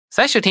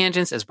SciShow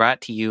Tangents is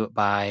brought to you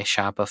by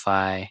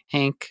Shopify.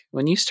 Hank,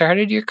 when you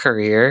started your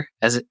career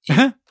as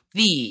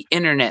the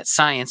internet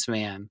science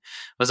man,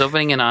 was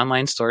opening an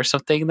online store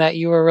something that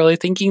you were really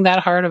thinking that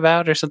hard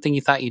about, or something you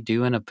thought you'd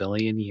do in a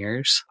billion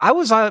years? I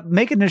was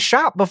making a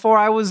shop before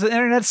I was the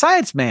internet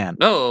science man.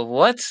 Oh,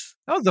 what?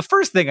 That was the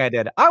first thing I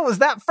did. I was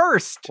that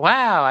first.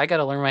 Wow, I got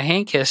to learn my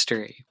Hank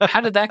history.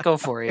 How did that go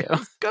for you?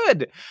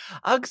 Good.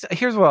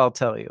 Here's what I'll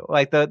tell you.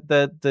 Like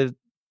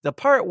the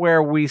part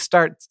where we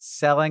start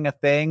selling a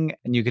thing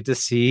and you get to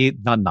see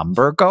the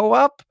number go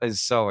up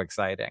is so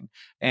exciting.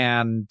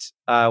 And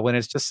when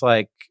it's just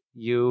like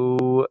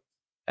you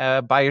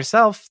by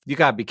yourself, you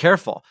got to be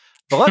careful.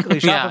 But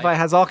luckily, Shopify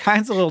has all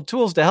kinds of little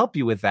tools to help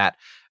you with that,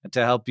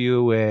 to help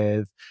you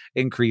with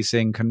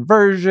increasing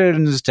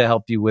conversions, to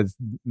help you with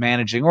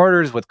managing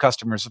orders, with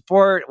customer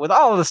support, with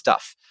all of the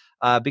stuff.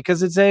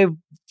 Because it's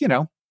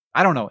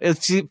I don't know. It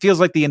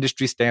feels like the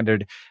industry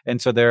standard. And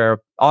so there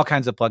are all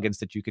kinds of plugins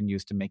that you can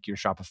use to make your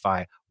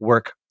Shopify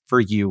work for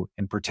you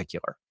in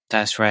particular.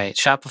 That's right.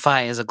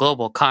 Shopify is a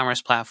global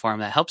commerce platform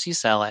that helps you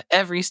sell at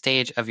every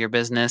stage of your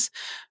business,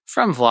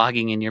 from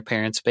vlogging in your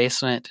parents'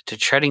 basement to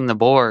treading the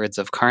boards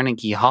of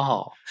Carnegie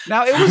Hall.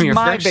 Now, it was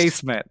my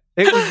basement.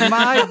 It was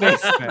my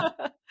basement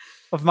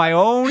of my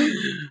own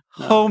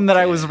home that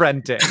I was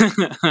renting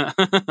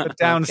the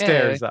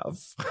downstairs of.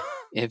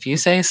 If you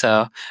say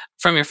so.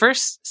 From your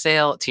first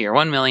sale to your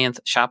 1 millionth,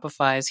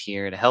 Shopify is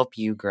here to help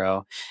you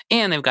grow.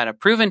 And they've got a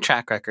proven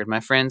track record, my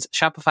friends.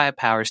 Shopify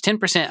powers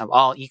 10% of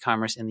all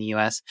e-commerce in the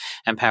U.S.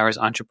 and powers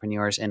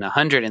entrepreneurs in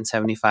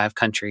 175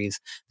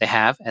 countries. They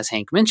have, as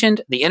Hank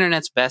mentioned, the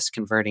internet's best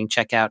converting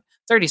checkout,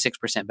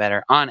 36%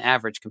 better on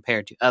average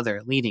compared to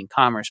other leading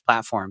commerce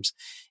platforms.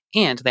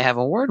 And they have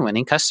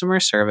award-winning customer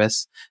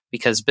service,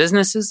 because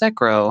businesses that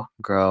grow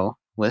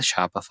with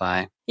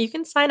Shopify. You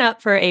can sign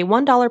up for a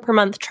 $1 per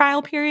month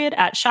trial period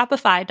at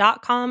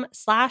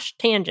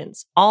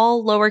shopify.com/tangents,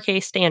 all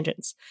lowercase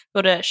tangents.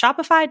 Go to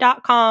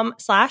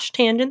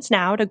shopify.com/tangents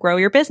now to grow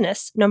your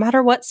business, no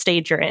matter what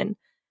stage you're in.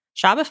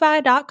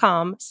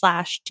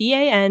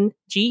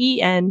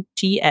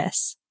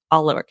 Shopify.com/TANGENTS,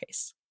 all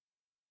lowercase.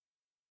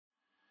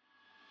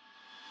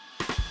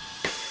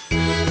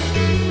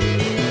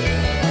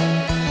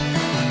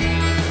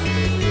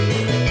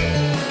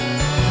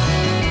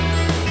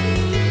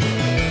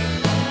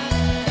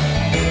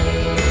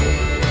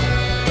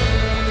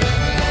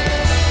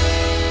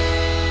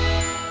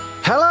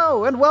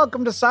 Hello, and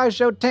welcome to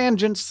SciShow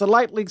Tangents, the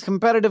lightly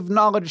competitive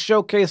knowledge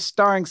showcase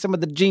starring some of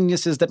the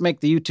geniuses that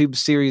make the YouTube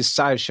series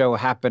SciShow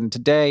happen.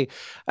 Today,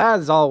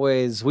 as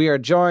always, we are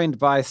joined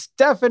by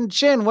Stefan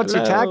Chin. What's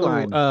your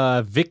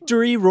tagline?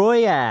 Victory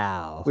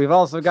Royale. We've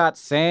also got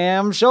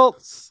Sam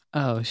Schultz.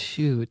 Oh,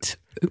 shoot.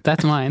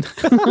 That's mine.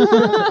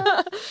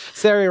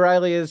 Sari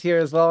Riley is here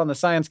as well on the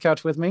science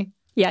couch with me.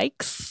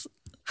 Yikes.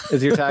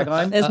 Is your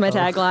tagline? Is my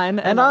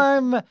tagline. And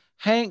I'm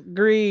Hank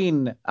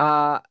Green.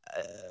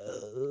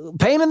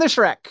 Pain in the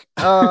Shrek.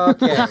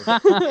 Okay.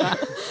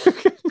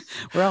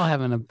 We're all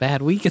having a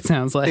bad week, it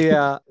sounds like.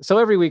 Yeah. So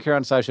every week here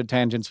on SciShow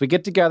Tangents, we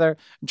get together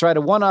and try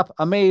to one-up,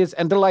 amaze,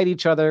 and delight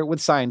each other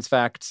with science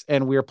facts.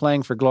 And we are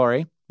playing for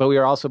glory, but we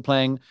are also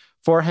playing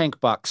for Hank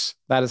Bucks.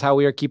 That is how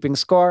we are keeping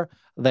score.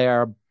 They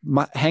are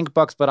Hank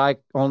Bucks, but I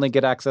only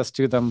get access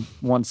to them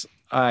once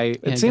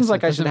it seems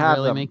like I should have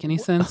really them. Make any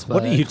sense?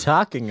 What are you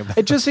talking about?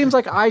 It just seems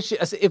like I should.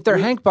 If they're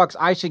Hank Bucks,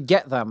 I should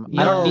get them.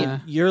 Yeah. I don't need.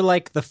 You're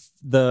like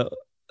the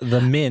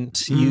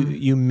mint.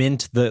 You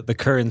mint the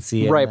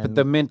currency, right? But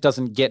the mint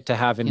doesn't get to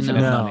have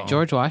infinite money.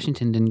 George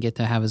Washington didn't get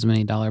to have as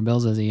many dollar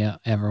bills as he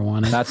ever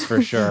wanted. That's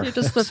for sure. You're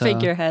just the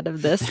figurehead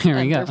of this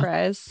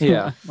enterprise.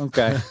 Yeah.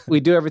 Okay.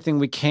 We do everything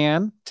we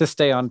can to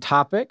stay on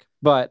topic,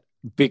 but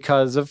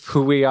because of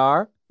who we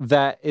are,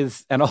 that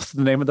is, and also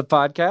the name of the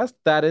podcast,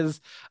 that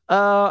is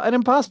an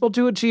impossible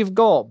to achieve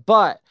goal.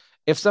 But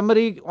if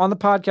somebody on the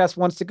podcast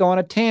wants to go on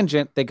a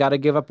tangent, they got to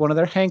give up one of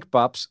their Hank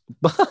Bucks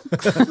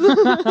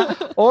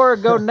or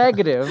go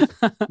negative.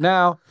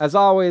 Now, as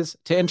always,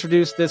 to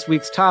introduce this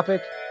week's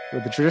topic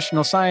with the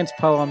traditional science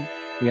poem,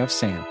 we have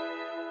Sam.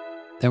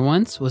 There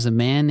once was a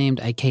man named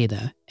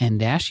Ikeda,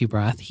 and dashi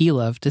broth he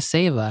loved to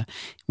save.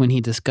 When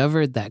he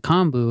discovered that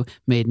kombu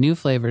made new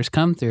flavors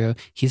come through,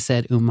 he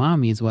said,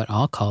 umami's what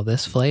I'll call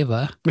this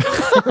flavor.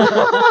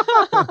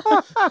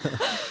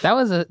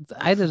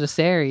 I did a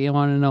Sari. You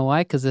want to know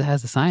why? Because it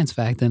has a science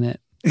fact in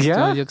it. Yeah. Do you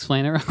want to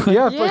explain it real quick?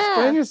 Yeah,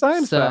 explain your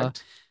science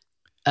fact.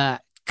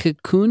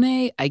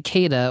 Kakune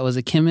Ikeda was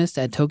a chemist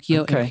at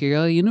Tokyo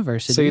Imperial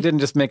University. So you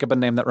didn't just make up a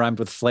name that rhymed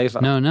with flavor.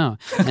 No.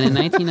 And in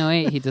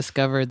 1908, he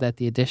discovered that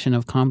the addition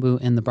of kombu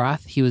in the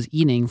broth he was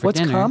eating for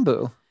dinner. What's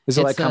kombu? Is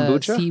it like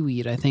kombucha?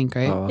 Seaweed, I think,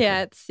 right? Oh, okay.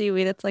 Yeah, it's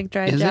seaweed. It's like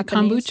dried Is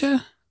Japanese. it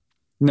kombucha?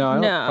 No,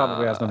 it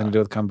probably has nothing to do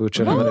with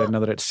kombucha. I know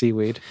that it's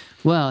seaweed.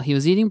 Well, he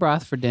was eating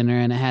broth for dinner,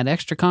 and it had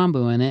extra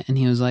kombu in it, and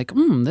he was like,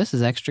 this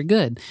is extra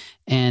good.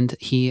 And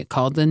he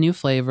called the new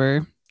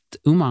flavor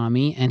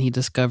umami, and he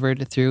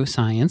discovered through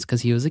science,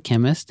 because he was a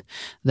chemist,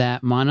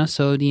 that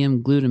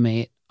monosodium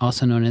glutamate,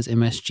 also known as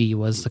MSG,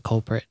 was the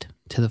culprit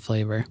to the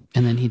flavor.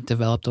 And then he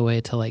developed a way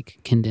to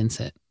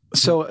condense it.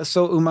 So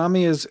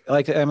umami is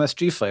like an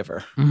MSG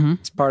flavor. Mm-hmm.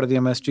 It's part of the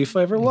MSG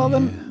flavor. Well,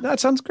 then that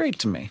sounds great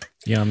to me.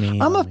 Yummy.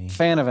 I'm yummy. a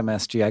fan of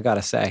MSG, I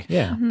gotta say.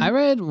 Yeah. Mhm. I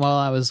read while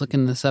I was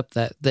looking this up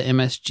that the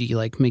MSG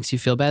like makes you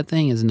feel bad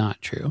thing is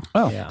not true.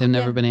 Oh, Yeah. They've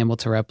never been able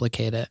to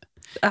replicate it.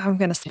 I'm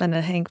going to spend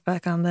a Hank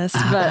buck on this,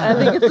 but I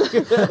think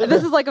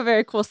this is like a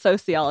very cool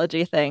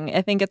sociology thing.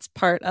 I think it's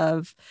part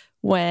of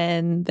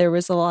when there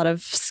was a lot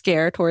of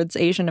scare towards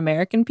Asian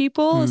American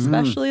people, Mhm.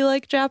 especially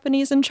like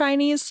Japanese and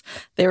Chinese.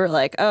 They were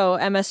like, oh,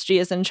 MSG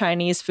is in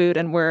Chinese food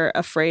and we're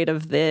afraid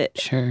of the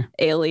Sure.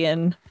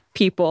 alien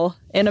people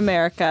in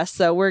America.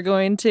 So we're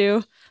going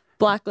to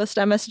blacklist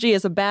MSG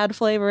as a bad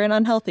flavor and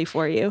unhealthy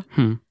for you.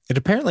 It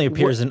apparently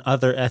appears in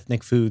other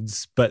ethnic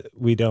foods, but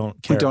we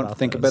don't care We don't about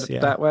think those. about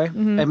it that way.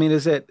 Mhm. I mean,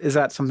 is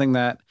that something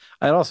that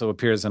it also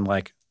appears in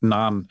like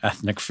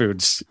non-ethnic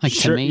foods? Like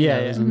Sure,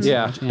 tomatoes yeah, and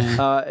yeah. such.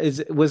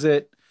 Yeah. Was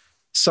it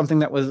something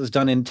that was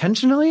done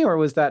intentionally, or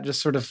was that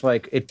just sort of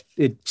like it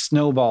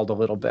snowballed a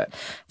little bit?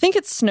 I think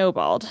it's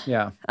snowballed.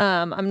 Yeah.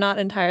 I'm not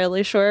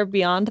entirely sure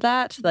beyond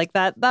that. Like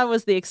that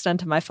was the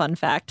extent of my fun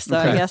fact. So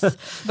Okay. I guess,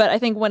 but I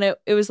think when it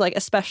was like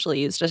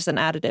especially used as an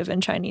additive in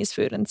Chinese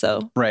food. And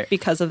so Right.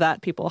 because of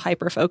that, people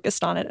hyper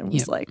focused on it and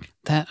was Yep. like,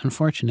 That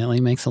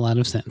unfortunately makes a lot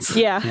of sense.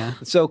 Yeah. Yeah.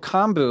 So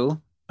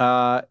kombu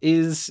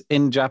is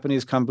in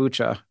Japanese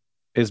kombucha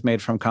is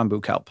made from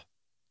kombu kelp.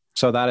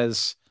 So that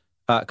is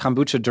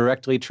kombucha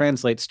directly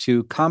translates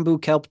to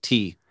kombu kelp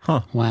tea.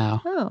 Huh.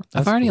 Wow. oh, I've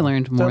That's already cool.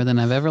 learned more than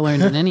I've ever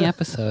learned in any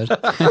episode.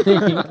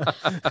 That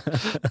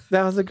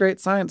was a great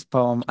science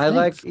poem. I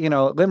Thanks.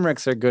 like,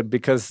 limericks are good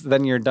because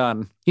then you're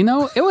done. You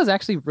know, it was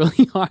actually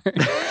really hard.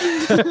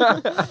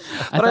 But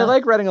I thought-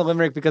 like writing a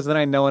limerick because then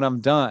I know when I'm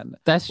done.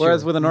 That's true.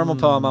 Whereas with a normal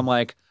poem, I'm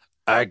like,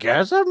 I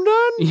guess I'm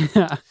done.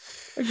 Yeah.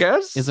 I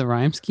guess. Is a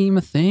rhyme scheme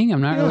a thing?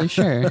 I'm not really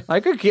sure. I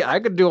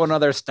could do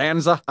another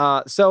stanza.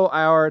 So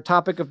our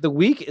topic of the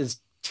week is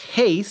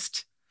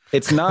taste.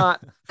 It's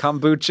not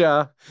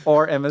kombucha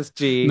or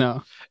MSG.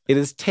 No. It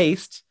is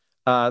taste.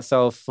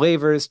 So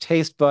flavors,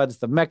 taste buds,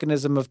 the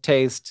mechanism of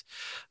taste,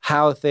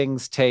 how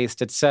things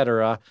taste,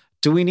 etc.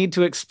 Do we need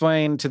to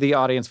explain to the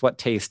audience what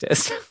taste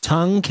is?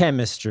 Tongue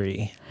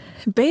chemistry.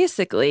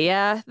 basically,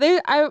 yeah.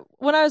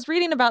 When I was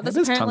reading about this,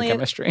 It is tongue apparently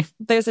chemistry.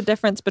 there's a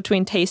difference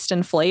between taste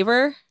and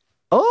flavor,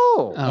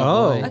 Oh.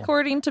 Oh, boy.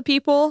 according to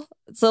people.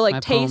 So like My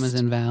poem is taste.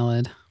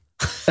 invalid.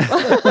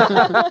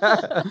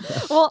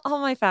 Well, all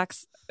my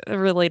facts are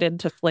related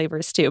to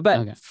flavors too, but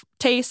Okay.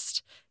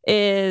 taste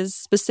is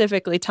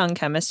specifically tongue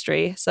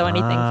chemistry. So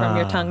anything from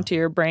your Ah. tongue to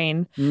your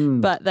brain.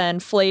 Mm. But then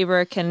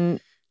flavor can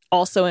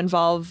also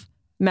involve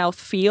mouth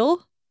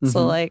feel.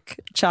 So Mhm. like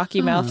chalky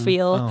Huh. mouth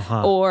feel Oh,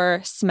 huh.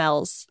 or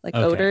smells like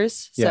Okay.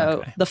 odors. So Yeah,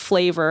 okay. the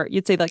flavor,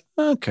 you'd say like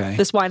Okay.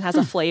 this wine has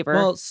a flavor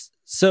Well,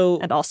 so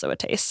and also a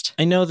taste.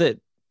 I know that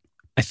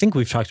I think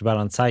we've talked about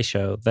on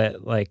SciShow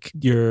that like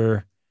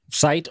your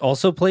sight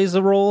also plays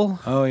a role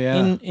Oh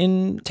yeah.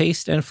 in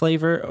taste and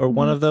flavor, or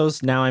one of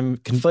those. Now I'm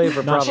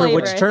Flavor, not sure probably.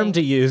 which Flavor, I term think.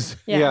 to use.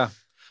 Yeah.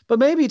 But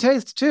maybe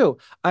taste too.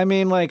 I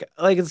mean, like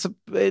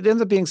it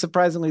ends up being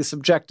surprisingly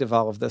subjective,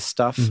 all of this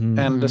stuff. Mhm.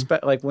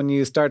 And like when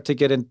you start to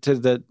get into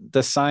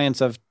the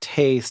science of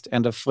taste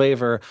and of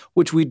flavor,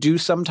 which we do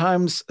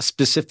sometimes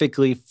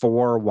specifically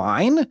for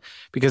wine,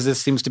 because this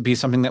seems to be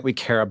something that we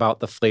care about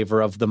the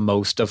flavor of the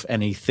most of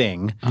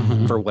anything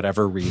Uh-huh. for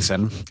whatever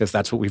reason, because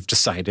that's what we've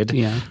decided.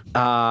 Yeah.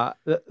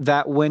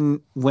 That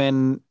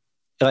when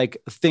like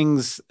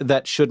things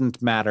that shouldn't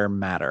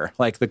matter,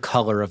 like the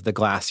color of the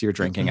glass you're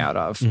drinking out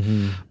of,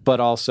 but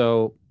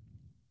also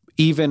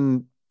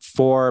even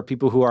for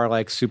people who are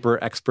like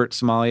super expert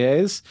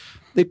sommeliers,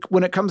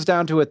 when it comes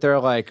down to it, they're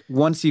like,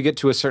 once you get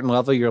to a certain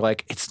level, you're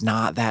like, it's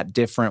not that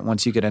different.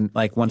 Once you get in,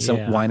 like, once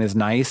Yeah. a wine is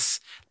nice,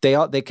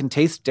 they can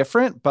taste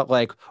different, but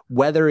like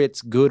whether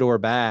it's good or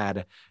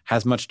bad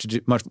has much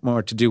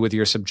more to do with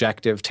your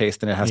subjective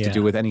taste than it has to Yeah.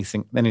 do with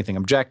anything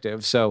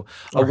objective. So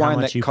Or a how wine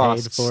much that you paid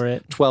costs for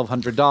it.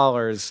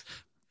 $1,200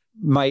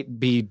 might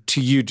be to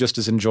you just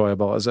as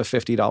enjoyable as a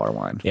 $50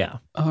 wine. Yeah.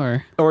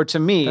 Or to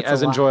me, That's a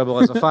as lot. enjoyable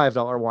as a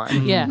 $5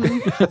 wine. Yeah.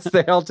 Because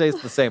they all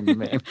taste the same to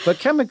me. But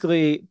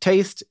chemically,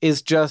 taste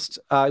is just,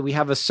 we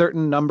have a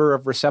certain number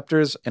of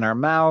receptors in our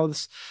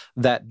mouths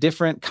that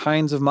different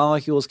kinds of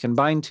molecules can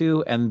bind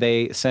to, and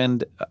they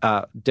send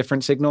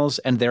different signals,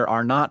 and there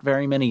are not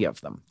very many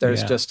of them.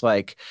 There's Yeah. just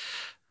like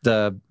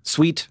the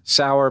sweet,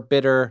 sour,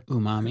 bitter,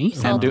 Umami.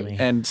 Salty.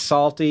 and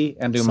salty,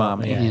 and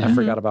umami. Salty, yeah. I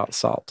forgot about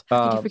salt.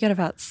 How could you forget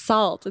about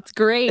salt? It's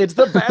great. It's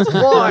the best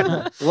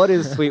one. What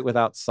is sweet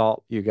without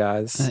salt, you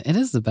guys? It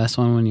is the best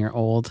one when you're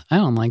old. I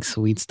don't like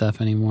sweet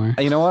stuff anymore.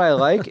 You know what I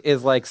like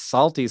is like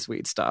salty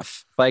sweet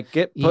stuff. Like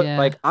Yeah.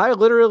 like I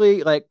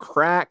literally like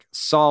crack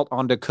salt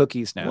onto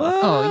cookies now. What?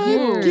 Oh,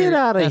 you're Get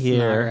out of that's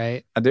here. Not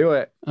right. I do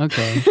it.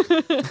 Okay.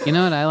 You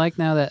know what I like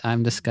now that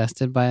I'm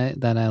disgusted by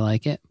it, that I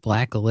like it?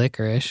 Black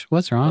licorice.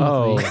 What's wrong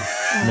Oh, with me?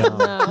 No,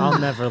 I'll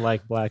never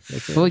like black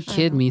licorice. What would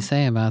Kid Me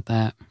say about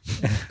that?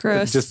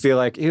 Gross. Just be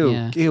like, ew,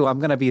 Yeah. ew, I'm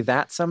going to be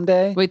that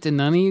someday. Wait, did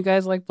none of you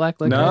guys like black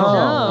licorice? No.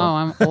 Oh,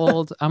 I'm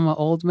old. I'm an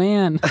old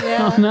man.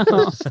 Yeah.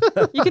 Oh,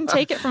 no. You can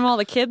take it from all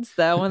the kids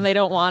though when they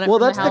don't want it. Well,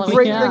 from that's the Halloween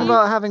great Yeah. thing candy.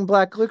 about having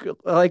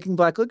liking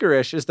black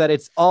licorice is that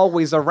it's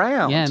always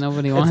around. Yeah,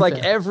 nobody It's wants like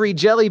it. every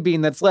jelly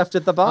bean that's left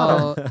at the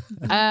bottom.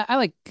 Oh,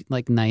 I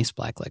like nice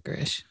black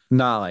licorice.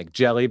 Not like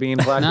jelly bean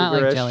black Not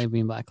licorice. like jelly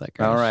bean black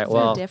licorice. All right, Is there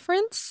well, a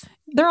difference?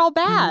 They're all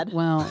bad.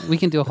 Well, we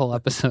can do a whole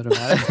episode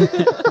about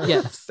it.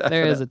 Yes,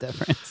 there is a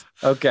difference.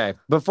 okay.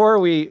 Before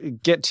we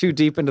get too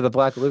deep into the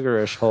black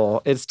licorice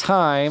hole, it's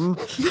time.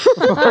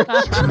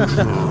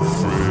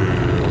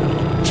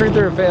 Truth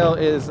or Fail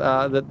is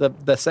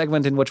the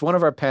segment in which one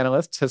of our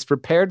panelists has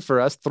prepared for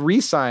us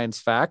 3 science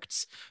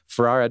facts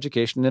for our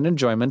education and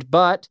enjoyment,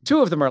 but 2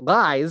 of them are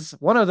lies.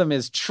 One of them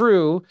is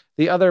true.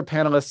 The other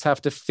panelists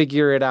have to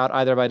figure it out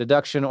either by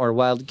deduction or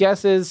wild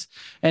guesses.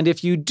 And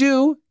if you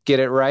do get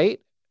it right,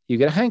 you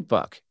get a Hank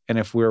Buck. And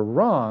if we're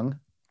wrong,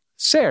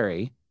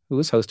 Sari, who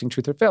is hosting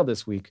Truth or Fail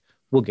this week,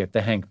 will get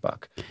the Hank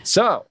Buck.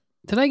 So,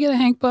 Did I get a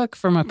Hank Buck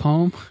for my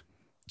poem?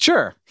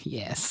 sure.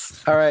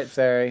 Yes. All right,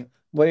 Sari,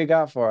 what do you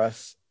got for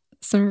us?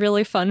 Some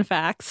really fun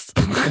facts.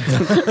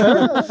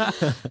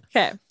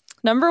 Okay.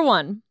 Number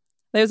 1.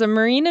 There's a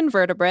marine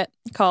invertebrate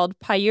called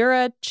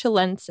Pyura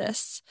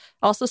chilensis,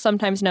 also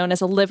sometimes known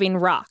as a living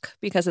rock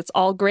because it's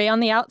all gray on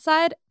the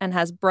outside and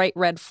has bright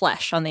red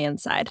flesh on the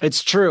inside.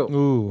 It's true.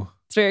 Ooh.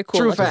 It's very cool.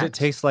 True looking. Does fact. it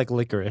taste like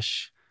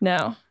licorice?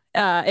 No.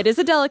 It is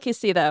a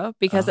delicacy, though,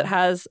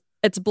 because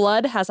its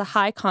blood has a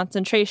high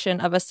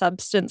concentration of a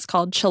substance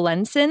called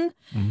chilensin,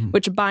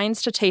 which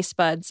binds to taste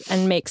buds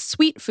and makes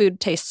sweet food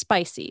taste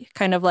spicy,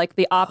 kind of like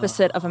the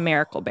opposite of a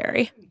miracle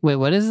berry. Wait,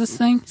 what is this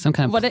thing? Some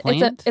kind of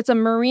plant? It's a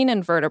marine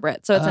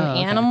invertebrate, so it's an Oh,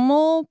 okay.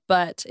 animal,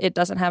 but it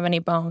doesn't have any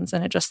bones,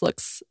 and it just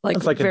looks like,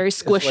 It's like very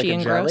it's like squishy a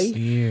and gross. jelly?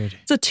 Weird.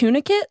 It's a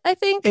tunicate, I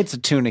think. It's a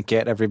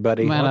tunicate,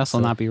 everybody. Might also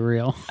not be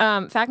real.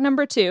 Fact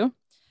number 2.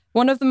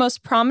 One of the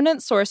most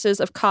prominent sources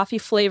of coffee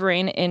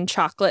flavoring in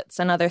chocolates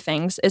and other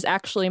things is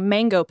actually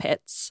mango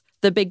pits,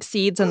 the big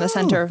seeds in the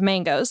center of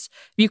mangoes.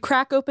 If you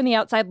crack open the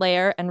outside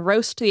layer and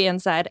roast the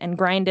inside and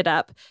grind it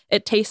up,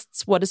 it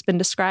tastes what has been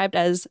described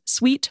as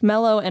sweet,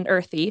 mellow, and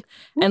earthy,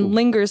 and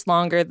lingers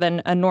longer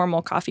than a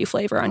normal coffee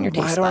flavor on your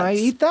Why taste don't buds. I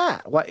eat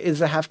that? What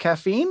is it? Have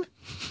caffeine?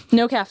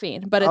 No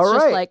caffeine, but it's All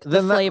just right. like the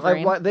Then that-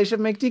 flavoring. they should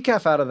make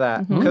decaf out of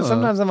that because Ooh.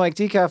 sometimes I'm like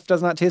decaf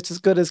does not taste as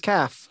good as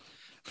calf,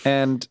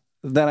 and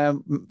then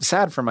I'm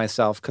sad for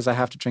myself because I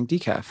have to drink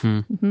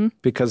decaf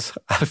because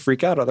I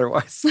freak out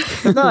otherwise.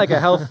 It's not like a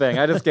health thing.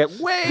 I just get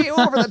way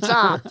over the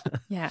top.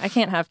 Yeah, I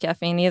can't have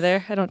caffeine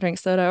either. I don't drink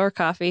soda or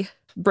coffee.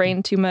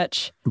 Brain too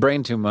much.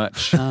 Brain too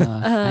much.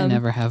 I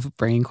never have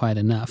brain quite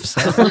enough,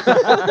 so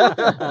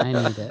I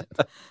need it.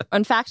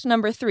 On fact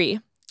number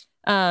 3,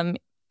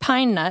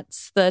 pine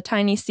nuts, the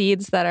tiny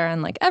seeds that are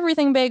in like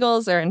everything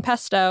bagels or in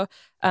pesto,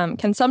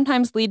 can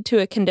sometimes lead to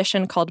a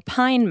condition called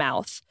pine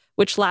mouth,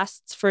 which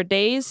lasts for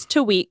days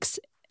to weeks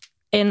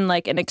in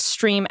like an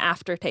extreme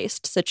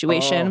aftertaste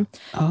situation.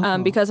 Oh.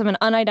 Because of an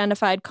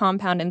unidentified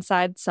compound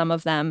inside some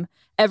of them,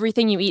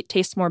 everything you eat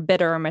tastes more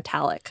bitter or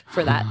metallic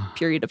for that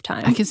period of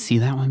time. I could see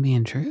that one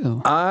being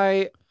true.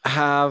 I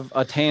have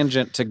a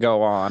tangent to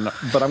go on,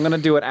 but I'm going to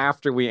do it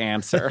after we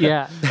answer.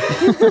 Yeah.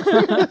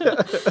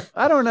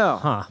 I don't know.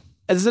 Huh.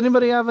 Does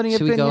anybody have any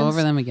Should opinions? we go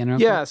over them again?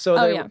 Real Yeah. quick? So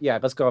Oh, yeah.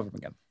 let's go over them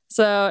again.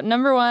 So,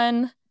 number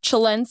 1,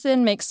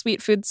 chilensin makes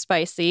sweet food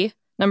spicy.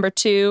 Number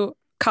 2,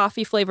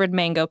 coffee flavored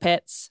mango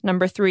pits.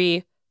 Number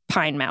 3,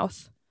 pine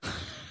mouth.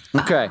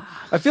 Okay.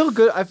 I feel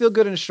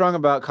good and strong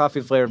about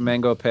coffee flavored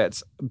mango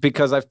pits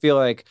because I feel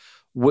like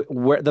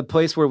where the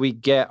place where we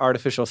get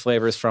artificial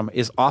flavors from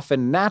is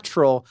often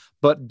natural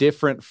but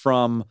different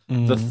from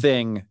the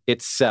thing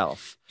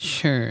itself.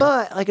 Sure.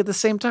 But like at the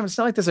same time, it's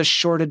not like there's a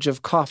shortage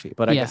of coffee,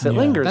 but I guess it Yeah.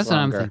 lingers That's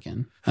longer. what I'm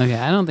thinking. Okay,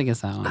 I don't think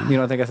it's that one. You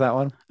don't think it's that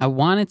one? I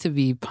want it to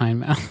be Pine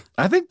Mouth.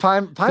 I think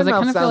pine Because I mouth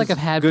kind of feel like sounds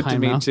I've had good Pine to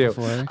me Mouth too.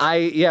 before.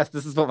 Yes,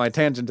 this is what my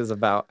tangent is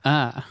about.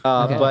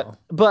 Okay.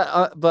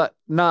 But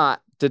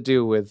not to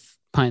do with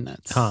Pine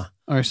nuts. Huh.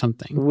 Or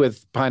something.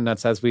 with pine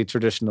nuts as we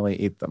traditionally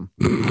eat them.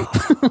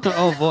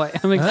 Oh boy,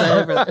 I'm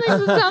excited for that. Makes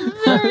it sound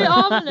very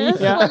ominous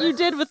what you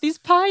did with these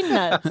pine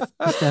nuts.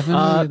 It's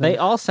definitely They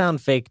all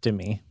sound fake to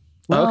me.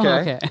 Well,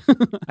 Okay.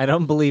 I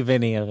don't believe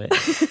any of it.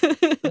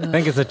 I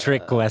think it's a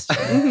trick question.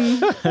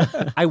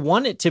 I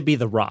want it to be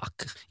The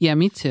Rock Yeah,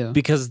 me too.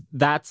 because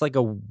that's like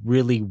a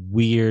really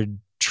weird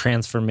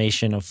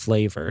transformation of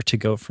flavor to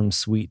go from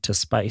sweet to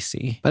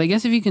spicy. But I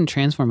guess if you can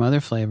transform other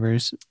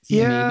flavors,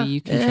 Yeah. maybe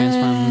you can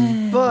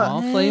transform But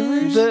all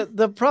flavors.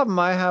 The problem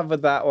I have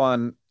with that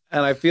one,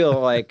 and I feel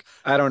like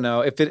I don't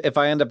know if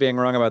I end up being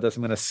wrong about this,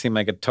 I'm going to seem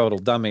like a total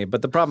dummy.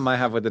 But the problem I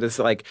have with it is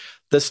like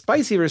the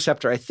spicy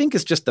receptor, I think,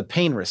 is just the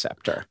pain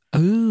receptor,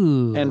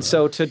 Ooh. and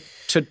so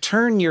to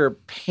turn your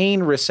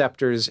pain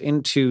receptors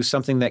into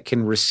something that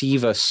can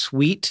receive a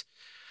sweet,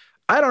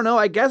 I don't know.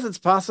 I guess it's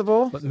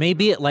possible. But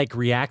maybe it like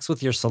reacts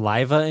with your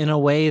saliva in a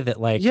way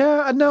that like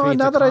Yeah, no, creates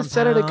now a that I've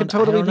said it, it could compound.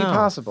 I totally don't be know.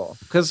 possible.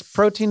 Because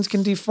proteins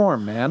can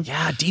deform, man.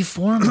 Yeah,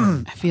 deform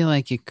them. I feel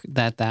like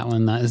that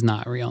one is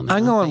not real. Now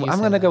I'm that you say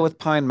going to that. go with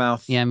pine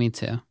mouth. Yeah, me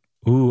too.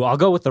 Ooh, I'll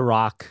go with the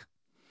rock.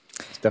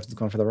 Steph's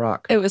going for the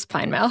rock. It was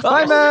pine mouth.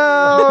 Pine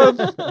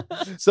mouth!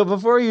 So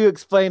before you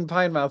explain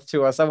pine mouth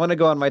to us, I want to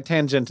go on my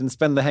tangent and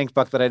spend the Hank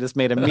Buck that I just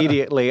made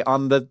immediately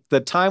on the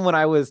time when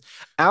I was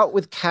out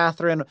with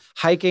Catherine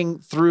hiking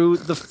through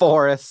the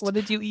forest. What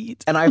did you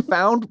eat? And I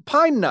found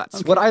pine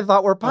nuts, what I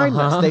thought were pine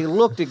nuts. They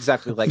looked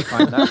exactly like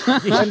pine nuts.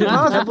 And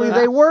possibly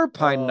they were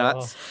pine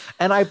nuts.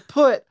 And I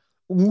put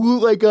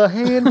like a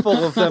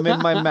handful of them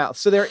in my mouth.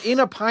 So they're in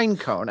a pine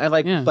cone. I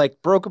like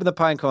broke open the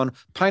pine cone.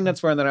 Pine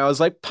nuts were in there. And I was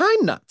like,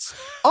 pine nuts.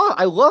 Oh,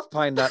 I love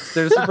pine nuts.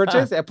 They're super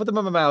tasty. I put them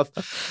in my mouth.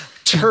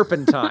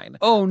 Turpentine.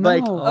 Oh, no.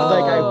 Like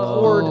I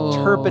poured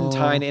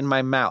turpentine in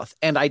my mouth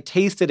and I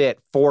tasted it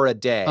for a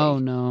day. Oh,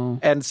 no.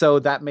 And so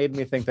that made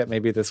me think that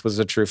maybe this was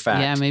a true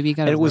fact. Yeah, maybe you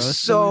got And it was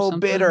roast them or so something.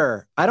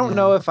 bitter. I don't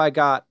know if I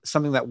got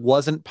something that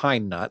wasn't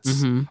pine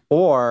nuts Mhm.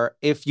 or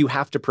if you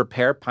have to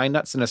prepare pine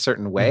nuts in a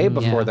certain way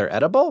before Yeah. they're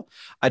edible.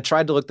 I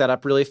tried to look that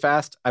up really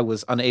fast. I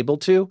was unable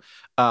to.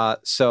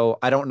 So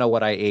I don't know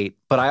what I ate,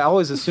 but I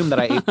always assumed that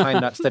I ate pine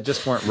nuts that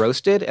just weren't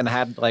roasted and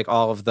had like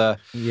all of the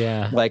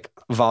Yeah. like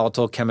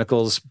volatile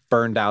chemicals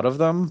burned out of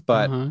them.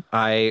 But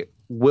I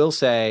will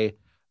say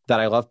that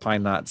I love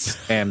pine nuts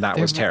and that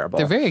was terrible.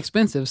 They're very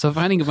expensive, so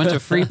finding a bunch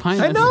of free pine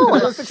nuts know,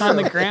 it's on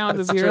the true. ground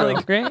is It's really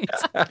true. great.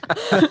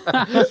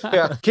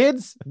 Yeah.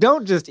 Kids,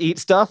 don't just eat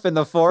stuff in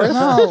the forest.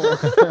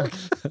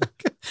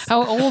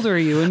 How old are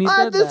you when you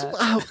did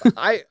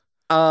that?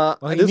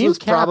 he This named was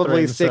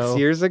probably Catherine, 6 so-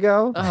 years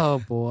ago. Oh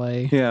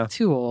boy. Yeah.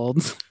 Too old.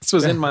 This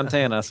was in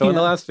Montana, so in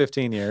the last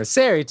 15 years.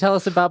 Sari, tell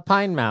us about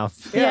pine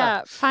mouth.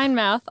 Yeah, pine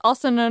mouth,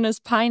 also known as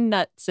pine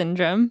nut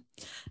syndrome.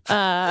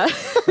 Definitely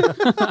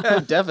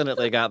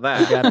got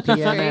that. Got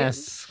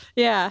PMS.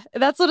 Yeah,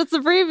 that's what it's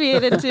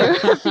abbreviated to,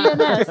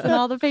 PNS in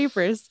all the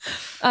papers.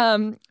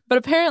 But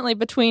apparently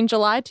between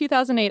July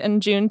 2008 and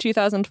June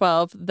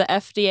 2012, the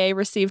FDA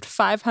received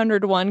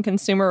 501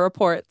 consumer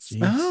reports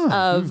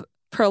of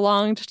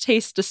prolonged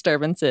taste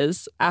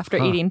disturbances after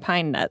eating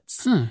pine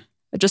nuts.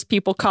 Just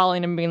people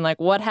calling and being like,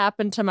 what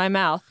happened to my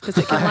mouth? Because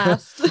it can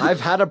last.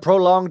 I've had a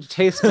prolonged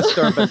taste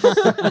disturbance.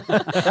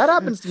 That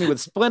happens to me with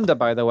Splenda,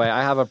 by the way.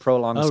 I have a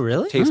prolonged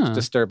taste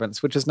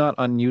disturbance, which is not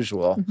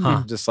unusual.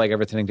 Just like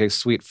everything tastes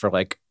sweet for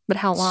like But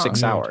how long?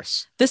 6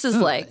 hours. This is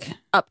like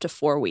up to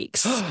 4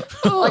 weeks.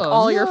 Like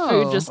all your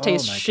food just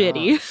tastes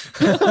shitty.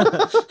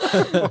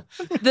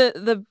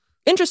 The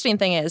interesting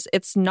thing is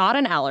it's not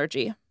an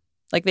allergy.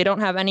 Like they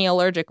don't have any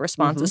allergic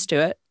responses to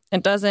it.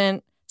 It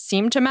doesn't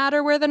seem to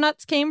matter where the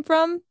nuts came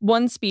from.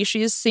 One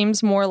species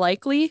seems more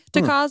likely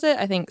to cause it.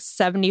 I think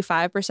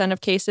 75%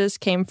 of cases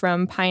came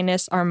from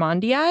Pinus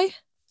armandii,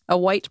 a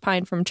white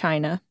pine from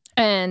China.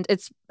 And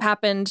it's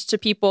happened to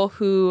people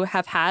who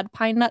have had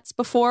pine nuts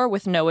before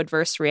with no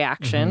adverse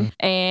reaction.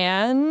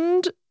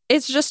 And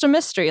it's just a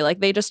mystery.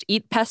 Like they just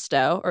eat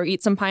pesto or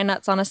eat some pine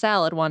nuts on a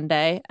salad one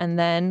day, and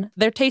then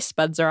their taste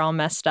buds are all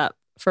messed up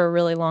for a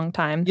really long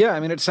time. Yeah, I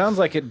mean, it sounds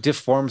like it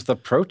deforms the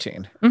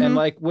protein. And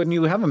like when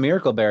you have a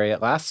miracle berry,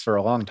 it lasts for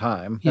a long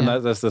time. And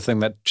that's the thing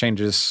that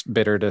changes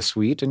bitter to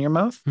sweet in your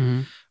mouth.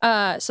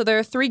 So there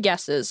are 3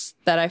 guesses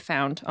that I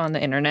found on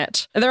the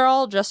internet. They're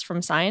all just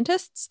from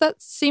scientists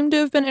that seem to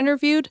have been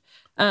interviewed.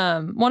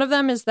 One of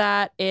them is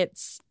that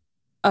it's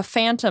a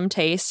phantom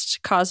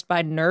taste caused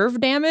by nerve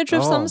damage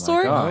of some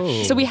sort.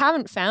 gosh. So we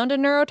haven't found a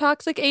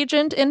neurotoxic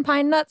agent in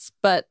pine nuts,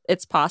 but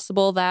it's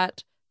possible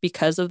that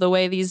because of the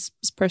way these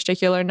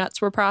particular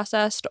nuts were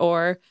processed,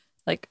 or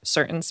like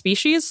certain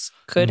species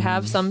could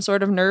have some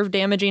sort of nerve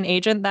damaging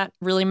agent that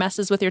really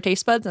messes with your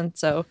taste buds. And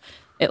so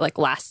it like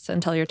lasts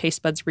until your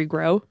taste buds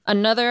regrow.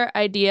 Another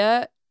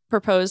idea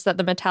proposed that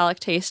the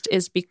metallic taste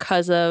is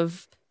because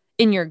of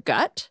in your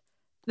gut,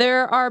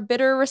 there are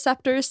bitter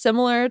receptors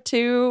similar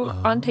to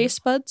on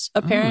taste buds,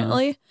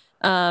 apparently.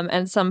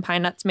 And some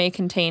pine nuts may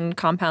contain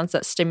compounds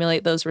that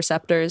stimulate those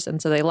receptors,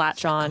 and so they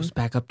latch on. Goes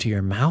back up to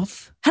your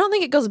mouth? I don't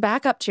think it goes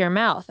back up to your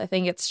mouth. I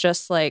think it's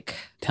just like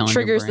Telling your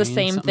triggers the brain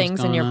same something's things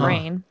in going your on.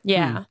 brain.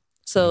 Yeah.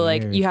 So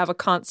like Weird. you have a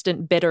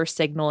constant bitter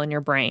signal in your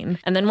brain.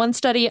 And then one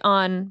study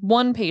on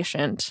one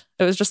patient,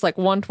 it was just like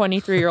one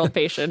 23-year-old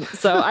patient.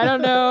 So I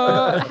don't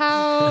know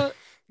how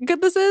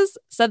good this is,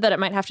 said that it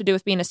might have to do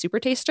with being a super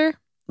taster.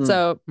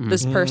 So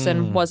this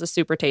person was a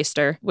super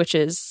taster, which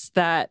is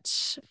that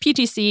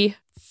PTC,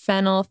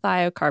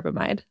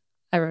 phenylthiocarbamide,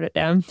 I wrote it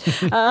down,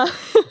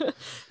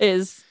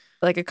 is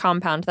like a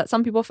compound that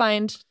some people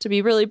find to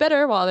be really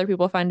bitter while other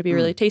people find to be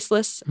really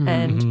tasteless.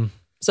 And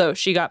so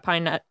she got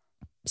pine nut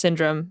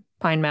syndrome,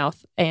 pine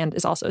mouth, and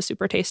is also a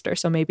super taster.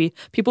 So maybe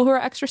people who are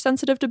extra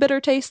sensitive to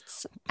bitter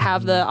tastes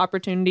have the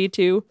opportunity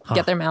to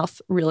get their mouth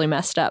really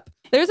messed up.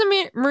 There's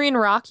a marine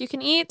rock you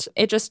can eat.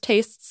 It just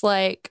tastes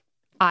like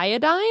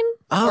iodine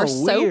or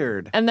soap.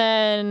 Weird. And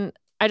then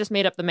I just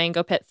made up the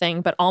mango pit thing,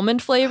 but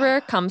almond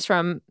flavor comes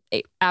from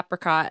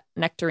apricot,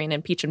 nectarine,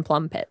 and peach and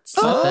plum pits.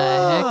 What the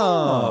heck?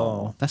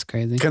 Oh. That's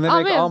crazy. Can they Oh,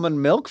 make man.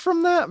 almond milk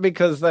from that?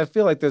 Because I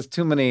feel like there's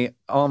too many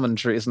almond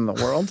trees in the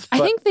world. I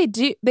But- think they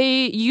do.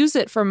 They use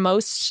it for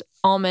most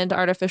almond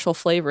artificial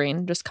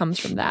flavoring. Just comes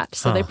from that,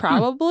 so they Huh.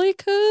 probably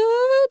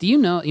could. Do you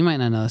know, you might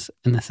not know this,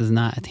 and this is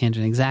not a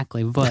tangent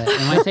exactly, but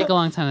it might take a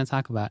long time to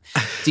talk about.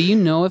 Do you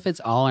know if it's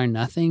all or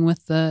nothing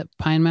with the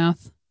pine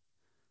mouth?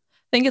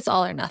 I think it's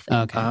all or nothing.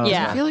 Okay. Oh,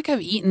 Yeah. I feel like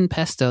I've eaten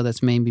pesto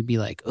that's made me be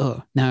like,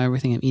 oh, now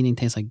everything I'm eating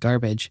tastes like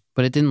garbage,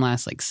 but it didn't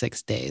last like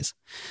 6 days.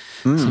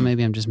 So Mm.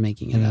 maybe I'm just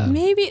making it up.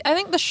 Maybe I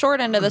think the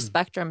short end of the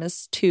spectrum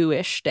is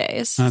 2-ish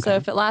days. So Okay.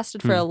 if it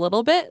lasted for a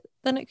little bit,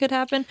 then it could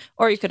happen.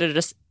 Or you could have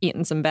just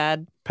eaten some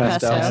bad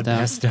Pesto. pesto.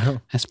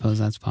 Pesto. I suppose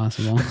that's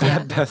possible.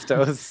 Bad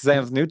pesto is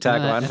Sam's new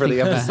tagline I for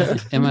the think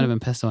episode. It might have been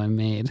pesto I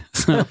made.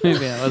 So maybe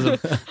that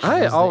wasn't.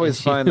 I was the always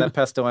issue. find that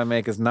pesto I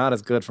make is not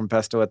as good from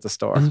pesto at the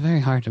store. It's very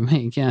hard to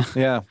make, yeah.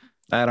 Yeah.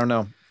 I don't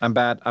know. I'm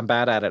bad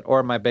at it.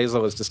 Or my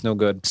basil is just no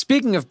good.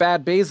 Speaking of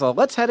bad basil,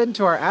 let's head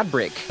into our ad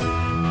break.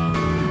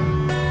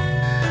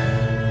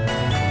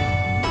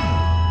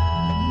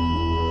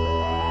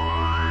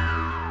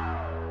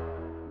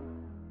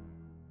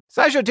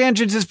 SciShow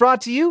Tangents is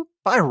brought to you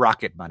by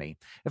Rocket Money.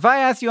 If I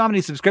asked you how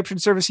many subscription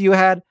services you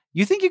had,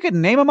 you think you could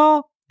name them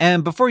all?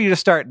 And before you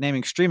just start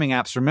naming streaming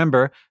apps,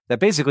 remember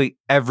that basically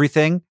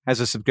everything has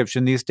a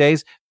subscription these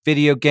days.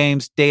 Video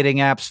games, dating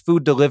apps,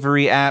 food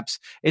delivery apps.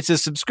 It's a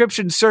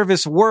subscription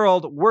service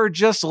world. We're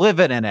just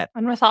living in it.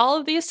 And with all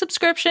of these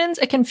subscriptions,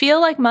 it can feel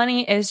like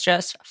money is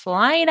just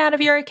flying out of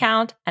your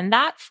account, and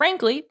that,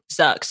 frankly,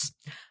 sucks.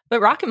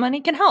 But Rocket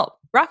Money can help.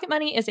 Rocket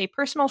Money is a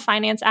personal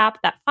finance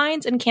app that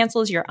finds and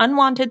cancels your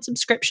unwanted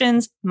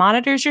subscriptions,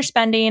 monitors your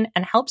spending,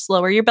 and helps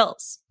lower your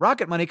bills.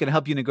 Rocket Money can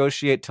help you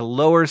negotiate to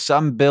lower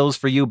some bills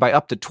for you by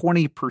up to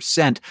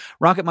 20%.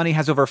 Rocket Money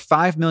has over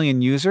 5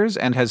 million users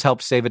and has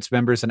helped save its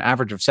members an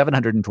average of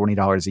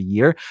 $720 a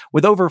year,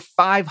 with over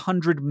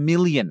 500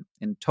 million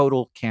in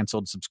total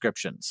canceled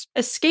subscriptions.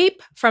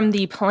 Escape from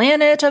the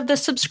planet of the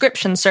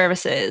subscription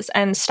services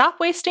and stop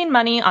wasting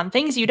money on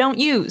things you don't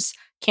use.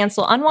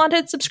 Cancel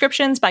unwanted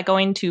subscriptions by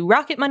going to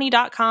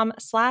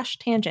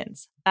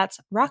rocketmoney.com/tangents. That's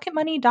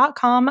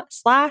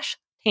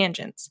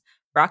rocketmoney.com/tangents.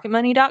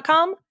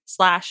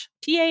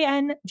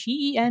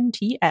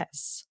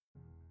 rocketmoney.com/tangents.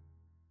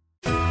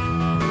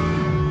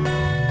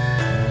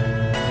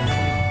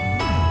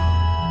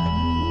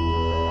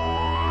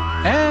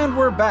 And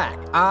we're back.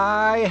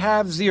 I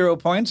have 0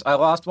 points. I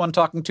lost one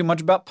talking too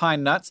much about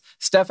pine nuts.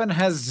 Stefan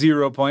has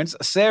 0 points.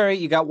 Sari,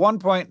 you got 1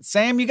 point.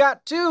 Sam, you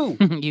got 2.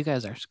 You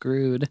guys are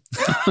screwed.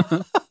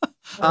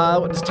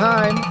 It's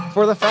time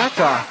for the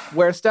fact off,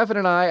 where Stefan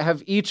and I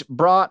have each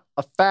brought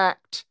a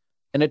fact,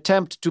 an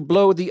attempt to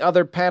blow the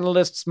other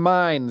panelists'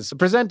 minds. The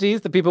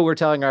presentees, the people we're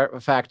telling our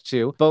fact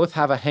to, both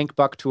have a Hank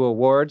Buck to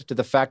award to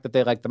the fact that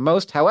they like the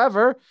most.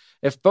 However,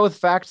 if both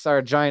facts are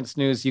a giant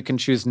snooze, you can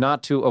choose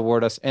not to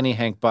award us any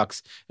Hank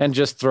Bucks and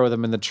just throw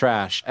them in the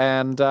trash.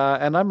 And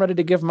I'm ready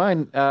to give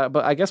mine, but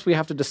I guess we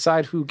have to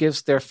decide who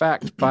gives their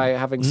fact by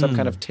having some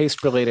kind of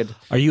taste-related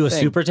Are you a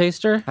thing. super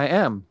taster? I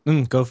am.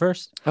 Go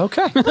first.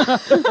 Okay.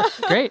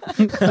 Great.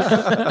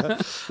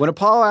 When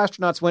Apollo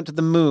astronauts went to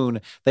the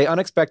moon, they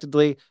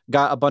unexpectedly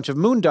got a bunch of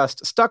moon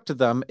dust stuck to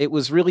them. It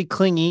was really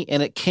clingy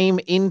and it came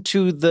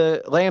into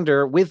the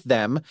lander with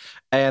them.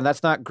 And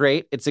that's not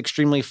great. It's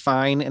extremely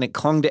fine and it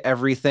clung to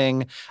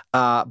everything.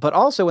 But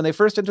also, when they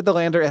first entered the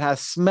lander, it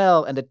has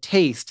smell and a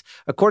taste.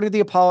 According to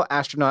the Apollo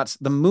astronauts,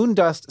 the moon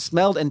dust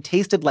smelled and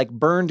tasted like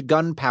burned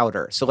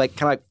gunpowder. So, like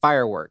kind of like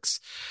fireworks.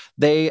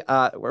 They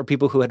were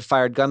people who had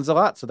fired guns a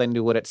lot, so they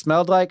knew what it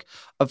smelled like.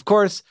 Of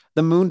course,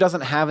 the moon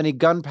doesn't have any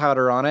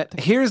gunpowder on it.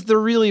 Here's the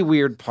really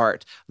weird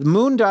part. The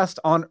moon dust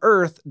on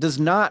Earth does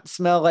not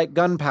smell like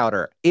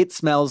gunpowder. It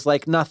smells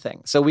like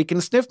nothing. So we can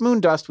sniff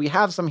moon dust. We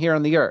have some here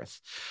on the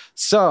Earth.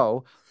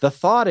 So the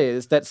thought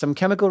is that some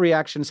chemical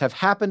reactions have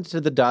happened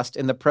to the dust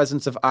in the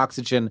presence of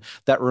oxygen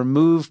that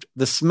removed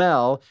the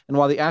smell. And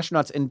while the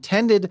astronauts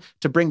intended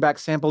to bring back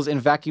samples in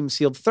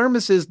vacuum-sealed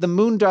thermoses, the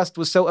moon dust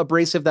was so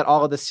abrasive that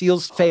all of the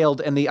seals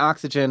failed and the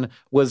oxygen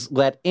was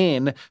let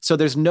in. So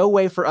there's no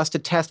way for us to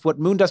test what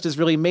moon dust is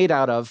really made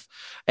out of.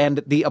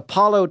 And the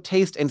Apollo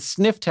taste and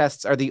sniff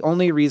tests are the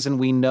only reason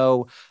we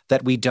know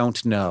that we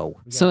don't know.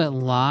 So it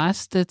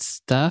lost its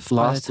stuff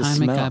Lost by its the time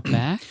it smell. got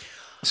back?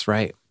 That's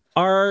right.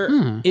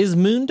 Is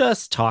moon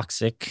dust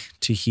toxic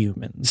to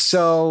humans?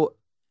 So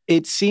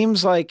it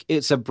seems like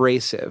it's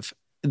abrasive.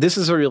 This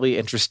is a really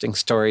interesting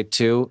story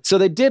too. So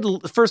they did,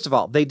 first of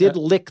all, they did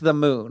lick the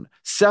moon.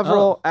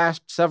 Several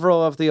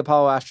of the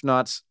Apollo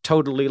astronauts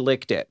totally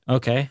licked it.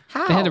 Okay.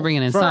 They had to bring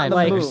it inside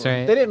From the first, moon.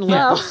 right? They didn't lick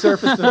the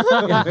surface of the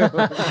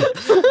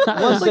moon.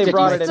 Once they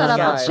brought it Set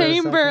up inside. a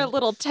chamber, a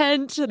little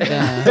tent, and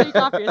Yeah. take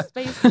off your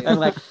spacesuit. And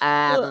like,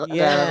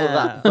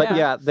 Yeah. But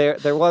yeah,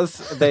 there was,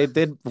 they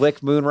did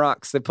lick moon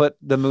rocks. They put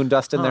the moon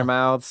dust in their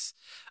mouths.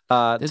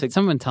 Did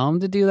someone tell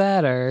him to do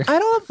that, or? I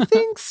don't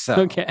think so.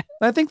 Okay.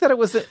 I think that it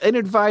was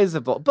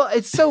inadvisable. But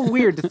it's so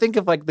weird to think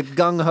of like the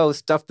gung-ho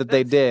stuff that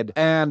they did.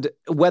 And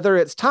whether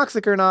it's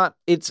toxic or not,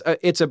 it's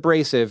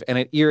abrasive, and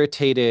it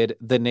irritated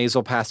the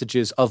nasal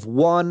passages of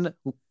one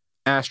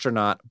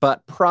astronaut,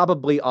 but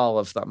probably all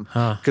of them.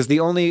 Because the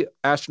only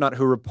astronaut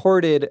who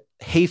reported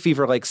hay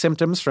fever-like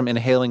symptoms from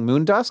inhaling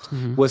moon dust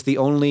was the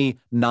only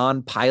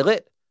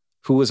non-pilot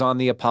who was on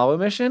the Apollo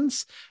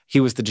missions. He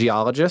was the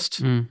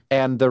geologist.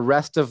 And the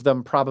rest of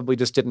them probably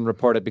just didn't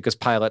report it because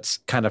pilots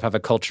kind of have a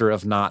culture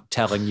of not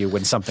telling you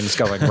when something's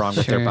going wrong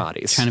with their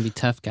bodies. Trying to be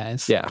tough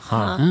guys. Yeah.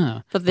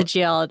 Oh. But the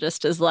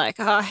geologist is like,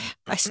 I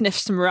sniffed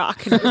some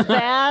rock and it was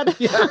bad.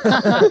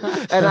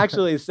 And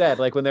actually said,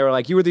 like, when they were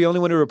like, you were the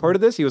only one who reported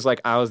this? He was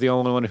like, I was the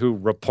only one who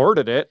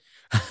reported it.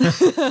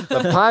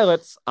 The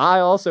pilots, I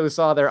also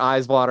saw their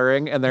eyes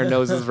watering and their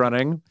noses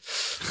running.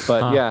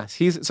 But yeah,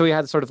 he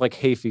had sort of like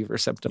hay fever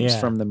symptoms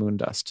from the moon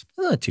dust.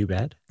 Not too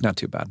bad. Not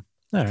too bad.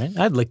 All right.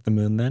 I'd lick the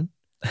moon then.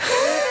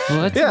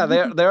 Well,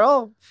 they're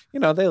all,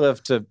 they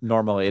live to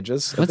normal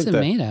ages. What's it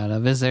made out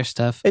of? Is there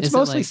stuff? It's is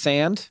mostly it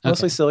sand,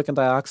 mostly silicon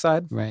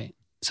dioxide. Right.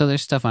 So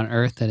there's stuff on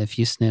Earth that if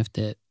you sniffed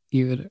it,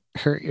 you would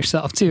hurt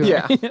yourself too.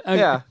 Yeah. Right? Okay.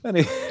 Yeah.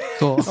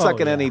 Cool.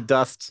 Sucking any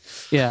dust.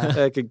 Yeah.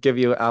 It could give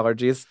you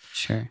allergies.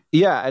 Sure.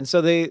 Yeah. And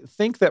so they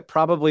think that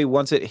probably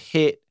once it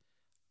hit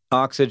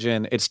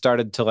oxygen, it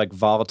started to like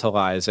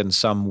volatilize, and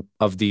some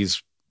of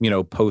these,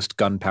 post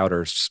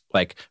gunpowder,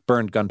 like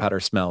burned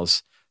gunpowder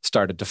smells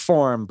started to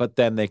form, but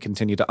then they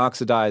continued to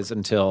oxidize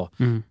until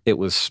it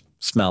was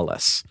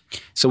smellless.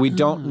 So we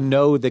don't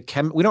know we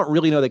don't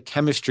really know the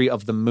chemistry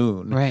of the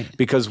moon, right?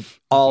 Because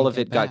all of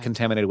it got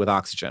contaminated with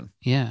oxygen.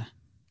 Yeah.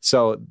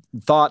 So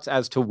thoughts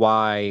as to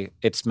why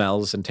it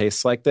smells and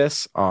tastes like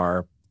this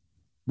are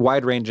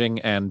wide-ranging,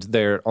 and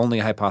they're only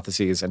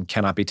hypotheses and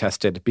cannot be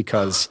tested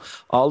because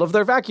all of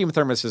their vacuum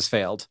thermoses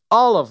failed.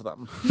 All of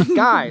them.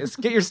 Guys,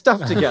 get your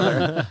stuff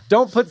together.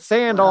 Don't put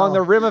sand on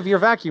the rim of your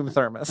vacuum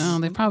thermos. Oh,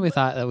 they probably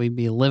thought that we'd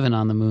be living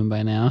on the moon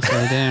by now, so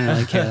they didn't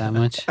really care that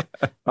much.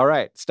 All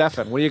right,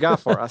 Stefan, what do you got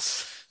for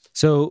us?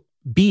 So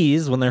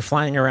bees, when they're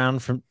flying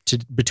around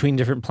between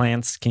different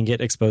plants, can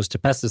get exposed to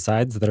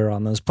pesticides that are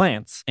on those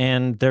plants.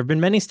 And there have been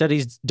many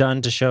studies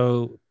done to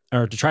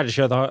try to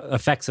show the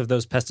effects of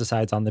those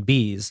pesticides on the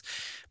bees.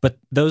 But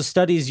those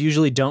studies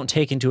usually don't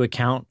take into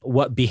account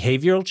what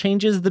behavioral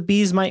changes the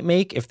bees might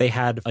make if they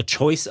had a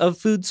choice of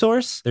food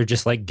source. They're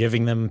just like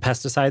giving them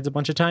pesticides a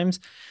bunch of times.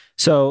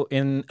 So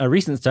in a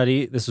recent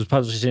study, this was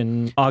published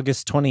in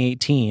August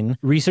 2018,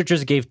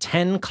 researchers gave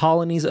 10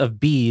 colonies of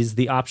bees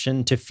the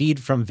option to feed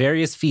from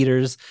various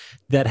feeders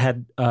that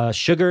had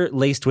sugar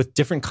laced with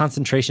different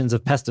concentrations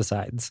of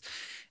pesticides.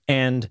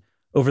 And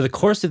over the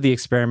course of the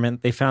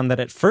experiment, they found that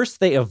at first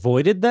they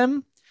avoided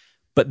them,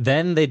 but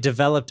then they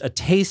developed a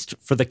taste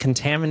for the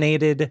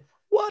contaminated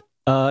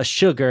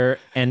sugar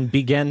and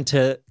began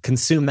to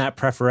consume that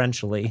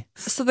preferentially.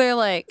 So they're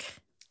like...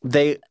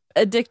 They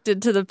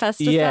addicted to the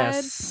pesticides?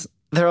 Yes.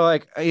 They're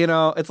like,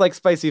 it's like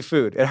spicy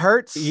food. It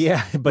hurts.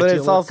 Yeah, but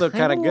it's also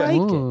kind of good.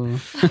 Ooh.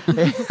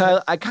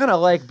 I kind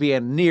of like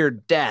being near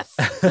death.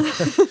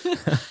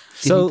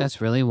 Do you think that's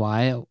really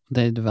why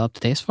they developed a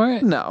taste for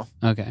it? No.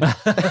 Okay.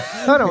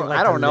 I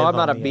don't know. I'm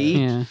not a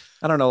bee. Yeah.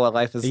 I don't know what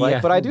life is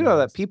like, but I do know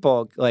that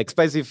people like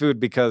spicy food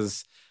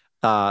because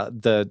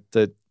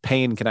the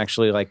pain can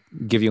actually like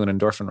give you an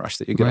endorphin rush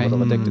that you get a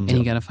little addicted to. And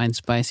you got to find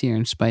spicier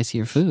and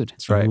spicier food.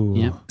 That's right. Ooh.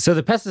 Yeah. So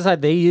the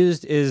pesticide they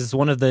used is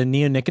one of the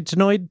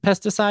neonicotinoid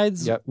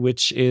pesticides,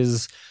 which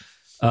is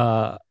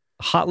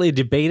hotly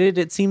debated.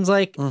 It seems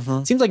like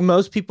it seems like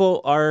most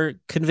people are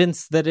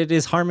convinced that it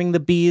is harming the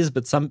bees,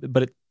 but some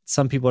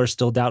people are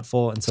still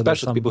doubtful, and so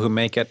especially people who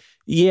make it.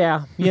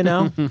 Yeah,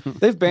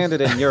 they've banned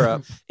it in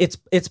Europe.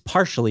 It's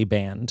partially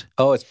banned.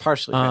 Oh, it's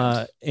partially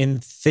banned in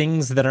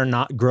things that are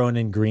not grown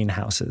in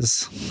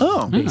greenhouses.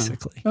 Oh,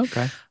 basically.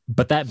 Okay.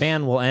 But that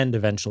ban will end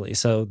eventually.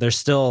 So there's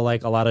still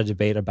like a lot of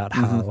debate about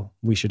how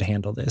we should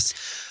handle this.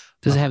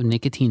 Does it have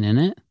nicotine in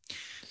it?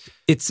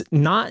 It's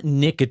not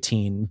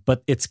nicotine,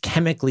 but it's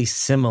chemically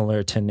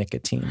similar to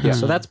nicotine. Yeah.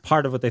 So that's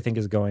part of what they think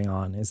is going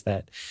on, is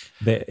that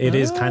it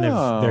is kind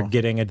of, they're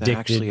getting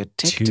addicted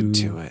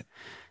to it.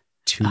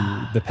 To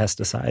the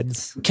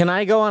pesticides. Can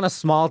I go on a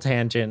small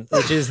tangent,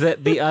 which is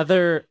that the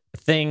other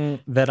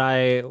thing that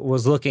I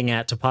was looking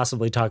at to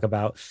possibly talk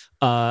about,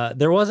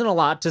 there wasn't a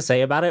lot to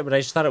say about it, but I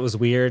just thought it was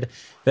weird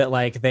that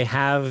like they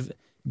have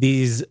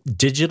these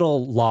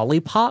digital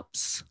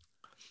lollipops.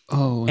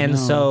 Oh, and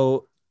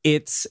so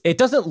it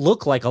doesn't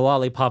look like a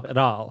lollipop at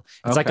all.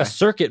 It's like a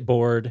circuit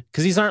board,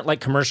 because these aren't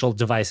like commercial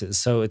devices.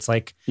 So it's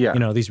like,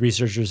 these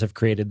researchers have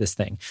created this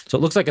thing. So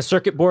it looks like a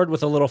circuit board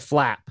with a little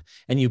flap,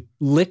 and you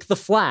lick the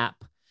flap,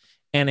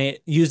 and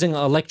it, using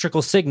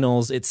electrical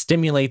signals, it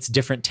stimulates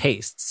different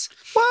tastes.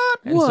 What?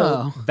 And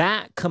so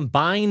that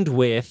combined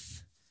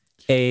with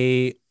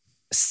a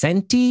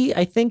Senti,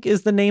 I think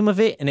is the name of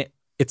it, and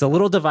it's a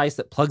little device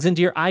that plugs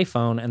into your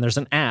iPhone, and there's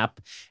an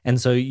app. And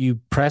so you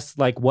press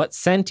like what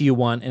scent you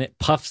want, and it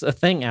puffs a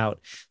thing out.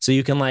 So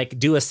you can like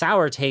do a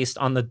sour taste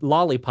on the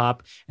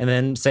lollipop and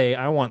then say,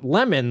 I want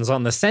lemons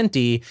on the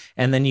Scenty.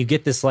 And then you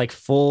get this like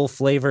full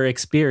flavor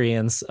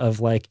experience of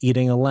like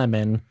eating a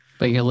lemon.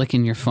 But you're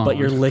licking your phone. But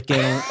you're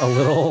licking a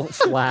little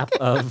flap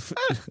of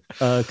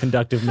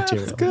conductive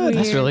material. That's good.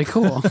 That's really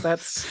cool.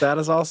 That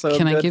is also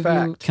Can a I good give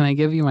fact. you? Can I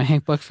give you my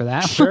handbook for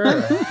that?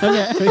 Sure.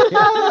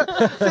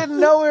 Didn't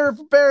know we were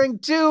preparing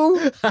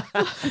two.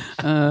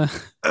 I'll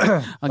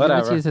give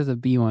it to you to the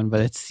B one,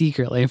 but it's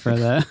secretly for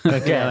the,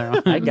 the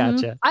other one. I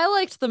gotcha. I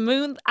liked the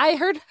moon. I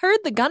heard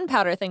the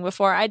gunpowder thing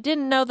before. I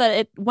didn't know that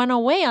it went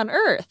away on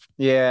Earth.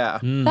 Yeah.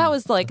 That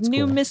was like that's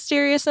new cool.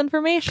 mysterious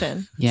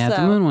information. Yeah, So,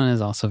 the moon one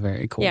is also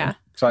very cool. Yeah.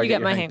 So I You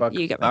get your my handbook.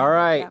 You get my All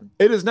handbook, right.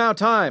 yeah. It is now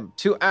time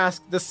to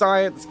Ask the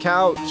Science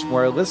Couch,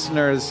 where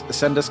listeners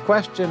send us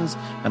questions,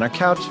 and our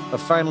couch of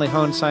finely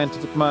honed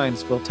scientific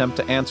minds will attempt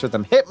to answer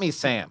them. Hit me,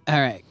 Sam. All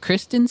right.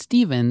 Kristen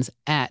Stevens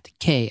at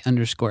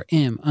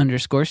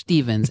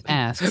K_M_Stevens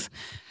asks,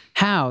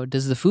 how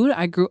does the food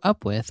I grew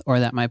up with or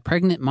that my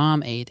pregnant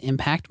mom ate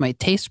impact my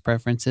taste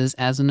preferences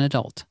as an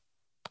adult?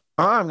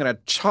 I'm going to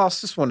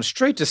toss this one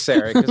straight to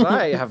Sarah because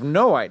I have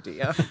no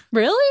idea.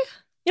 Really?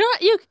 You know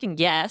what? You can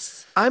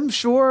guess. I'm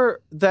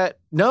sure that,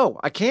 no,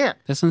 I can't.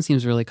 This one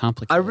seems really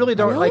complicated. I really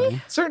don't Really?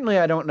 like. Certainly,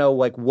 I don't know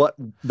like what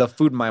the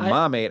food my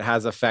mom ate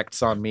has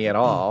effects on me at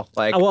all.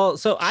 Like, Well,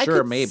 so I sure,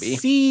 could maybe.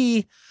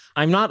 see.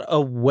 I'm not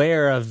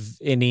aware of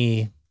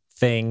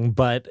anything,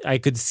 but I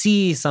could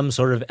see some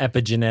sort of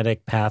epigenetic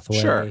pathway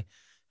Sure.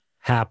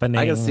 happening.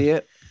 I can see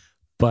it.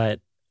 but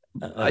You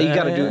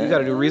got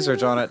to do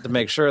research on it to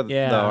make sure,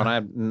 Yeah. though. And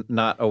I'm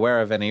not aware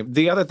of any.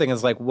 The other thing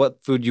is like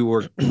what food you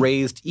were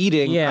raised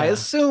eating. Yeah. I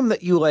assume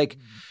that you like.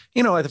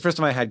 You know, like the first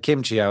time I had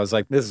kimchi, I was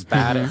like, "This is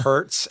bad. It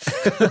hurts."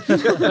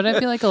 But I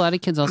feel like a lot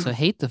of kids also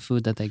hate the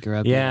food that they grew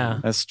up Yeah.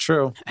 eating. That's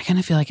true. I kind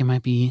of feel like it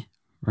might be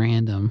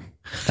random.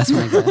 That's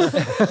my guess.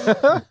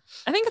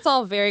 I think it's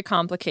all very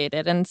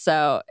complicated. And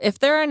so if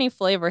there are any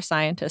flavor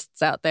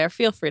scientists out there,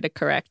 feel free to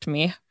correct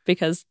me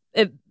because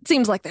it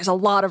seems like there's a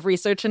lot of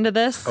research into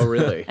this. Oh,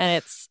 really?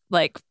 And it's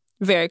like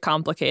very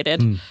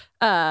complicated Hmm.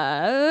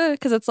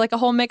 because it's like a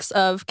whole mix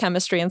of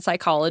chemistry and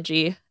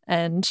psychology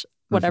and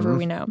whatever Mhm.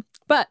 we know.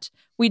 But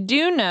we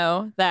do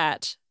know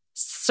that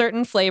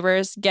certain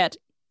flavors get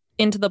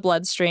into the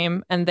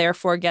bloodstream and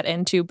therefore get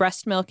into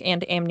breast milk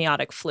and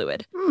amniotic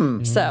fluid.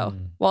 So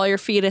while your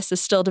fetus is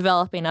still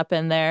developing up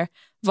in there,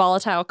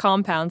 volatile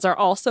compounds are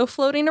also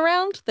floating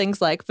around,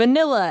 things like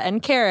vanilla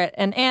and carrot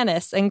and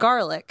anise and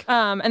garlic.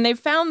 And they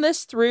found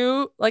this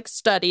through like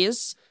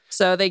studies.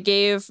 So they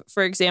gave,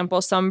 for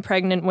example, some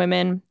pregnant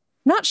women,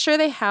 not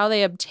sure how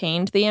they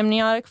obtained the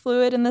amniotic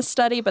fluid in this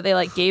study, but they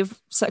like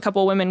gave a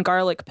couple women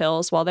garlic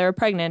pills while they were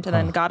pregnant and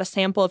then got a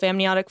sample of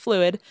amniotic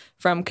fluid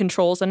from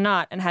controls and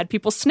not and had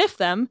people sniff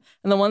them.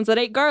 And the ones that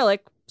ate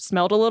garlic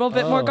smelled a little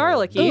bit more Oh.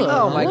 garlicky.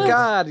 Oh my What?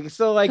 God!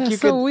 So like That's you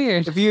so could,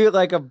 weird. if you eat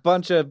like a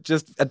bunch of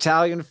just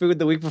Italian food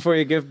the week before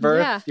you give birth,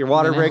 Yeah. your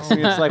water No. breaks and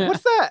you're just like,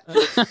 "What's that?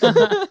 What's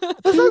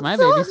that My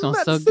baby smells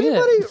Is so that good."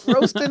 anybody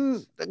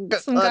roasting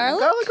Some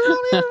garlic? around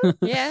here?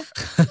 Yeah.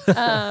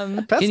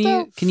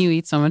 Pesto? Can you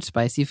eat so much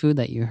spicy food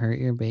that you hurt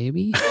your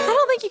baby? I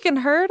don't think you can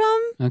hurt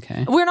them.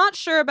 Okay. We're not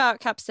sure about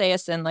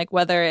capsaicin, like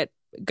whether it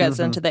gets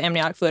Mhm. into the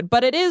amniotic fluid,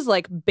 but it is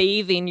like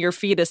bathing your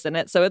fetus in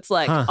it. So it's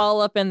like Huh.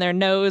 all up in their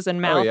nose and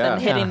mouth yeah.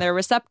 and hitting Yeah. their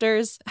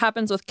receptors.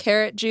 Happens with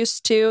carrot juice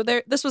too.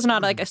 This was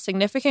not like a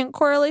significant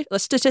correlation, a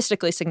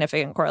statistically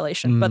significant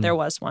correlation, but there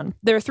was one.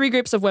 There were 3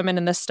 groups of women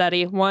in this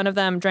study. One of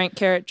them drank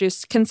carrot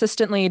juice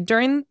consistently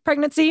during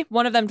pregnancy.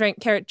 One of them drank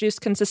carrot juice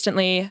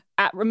consistently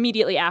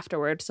immediately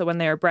afterward. So when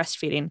they were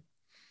breastfeeding.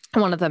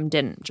 And one of them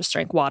didn't, just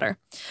drank water.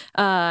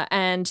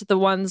 And the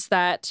ones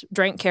that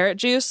drank carrot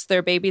juice,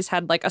 their babies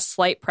had like a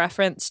slight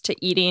preference to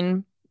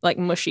eating like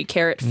mushy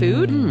carrot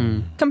food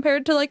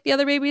compared to like the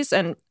other babies.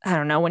 And I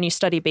don't know, when you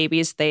study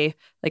babies, they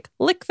like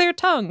lick their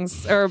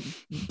tongues or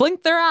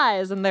blink their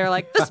eyes and they're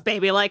like, this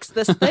baby likes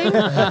this thing,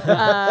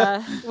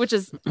 which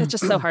is, it's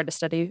just so hard to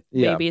study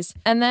Yeah. babies.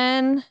 And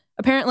then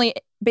apparently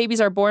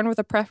babies are born with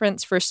a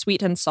preference for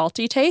sweet and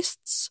salty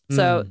tastes.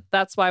 So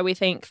that's why we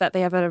think that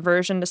they have an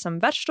aversion to some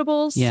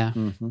vegetables. Yeah.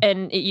 Mhm.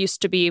 And it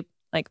used to be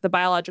like the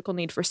biological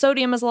need for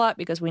sodium is a lot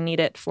because we need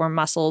it for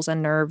muscles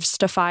and nerves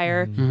to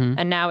fire. Mm-hmm.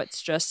 And now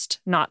it's just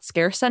not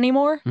scarce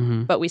anymore,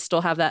 Mm-hmm. but we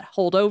still have that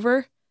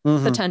holdover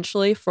Mhm.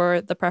 potentially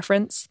for the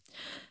preference.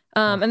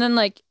 And then,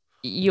 like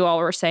you all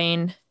were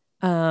saying,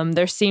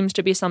 there seems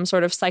to be some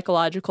sort of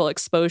psychological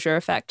exposure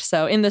effect.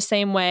 So, in the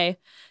same way,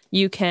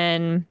 you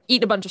can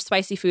eat a bunch of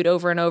spicy food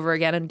over and over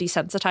again and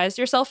desensitize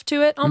yourself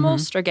to it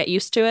almost or get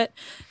used to it.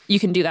 You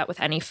can do that with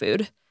any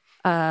food.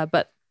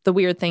 But the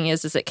weird thing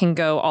is it can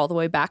go all the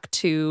way back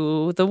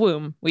to the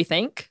womb, we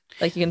think.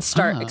 Like you can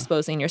start Ah.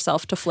 exposing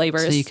yourself to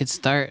flavors. So you could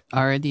start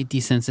already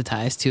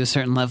desensitized to a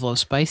certain level of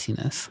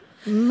spiciness.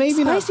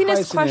 Maybe not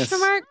Spiciness, question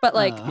mark, but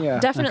like Yeah.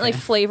 definitely Okay.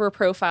 flavor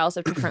profiles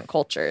of different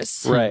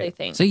cultures. Right. They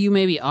think. So you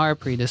maybe are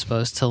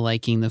predisposed to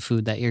liking the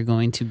food that you're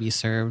going to be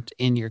served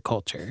in your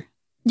culture.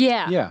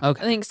 Yeah. Yeah.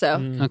 Okay. I think so.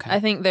 Okay. I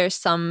think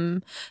there's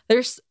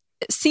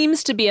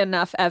seems to be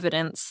enough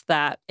evidence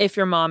that if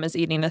your mom is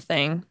eating a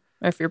thing,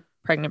 or if your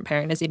pregnant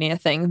parent is eating a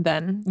thing,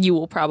 then you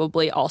will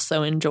probably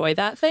also enjoy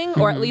that thing,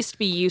 or at least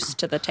be used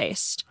to the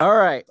taste. All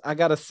right. I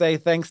got to say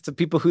thanks to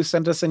people who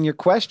sent us in your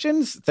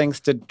questions. Thanks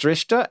to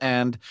Drishta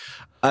and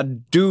a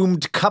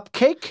doomed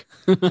cupcake.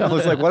 I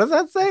was like, what does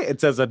that say? It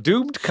says a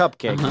doomed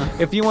cupcake.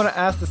 If you want to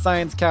ask the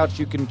Science Couch,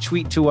 you can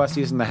tweet to us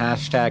using the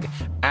hashtag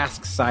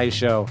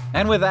AskSciShow.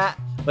 And with that,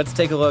 let's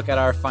take a look at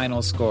our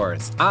final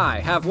scores. I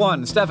have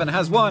 1, Stefan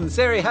has 1,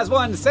 Sari has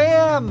 1,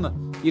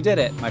 Sam! You did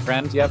it, my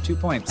friend. You have 2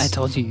 points. I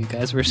told you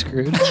guys were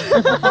screwed.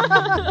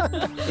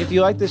 If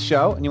you like this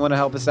show and you want to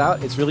help us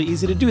out, it's really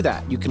easy to do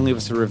that. You can leave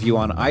us a review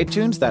on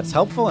iTunes. That's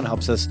helpful and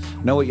helps us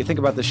know what you think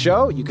about the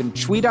show. You can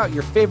tweet out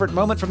your favorite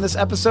moment from this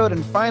episode.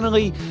 And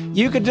finally,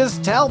 you can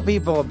just tell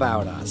people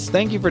about us.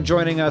 Thank you for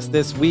joining us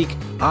this week.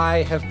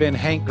 I have been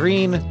Hank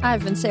Green.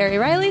 I've been Sari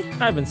Riley.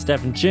 I've been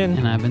Stefan Chin.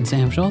 And I've been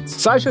Sam Schultz.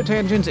 SciShow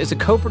Tangents is a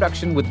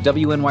co-production with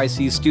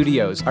WNYC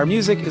Studios. Our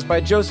music is by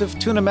Joseph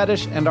Tuna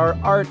Medish, and our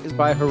art is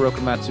by Hiroka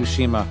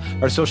Matsushima.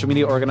 Our social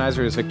media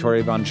organizer is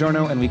Victoria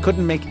Bongiorno, and we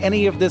couldn't make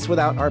any of this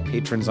without our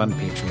patrons on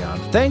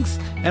Patreon. Thanks,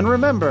 and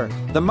remember,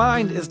 the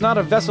mind is not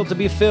a vessel to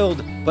be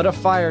filled, but a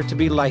fire to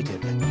be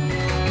lighted.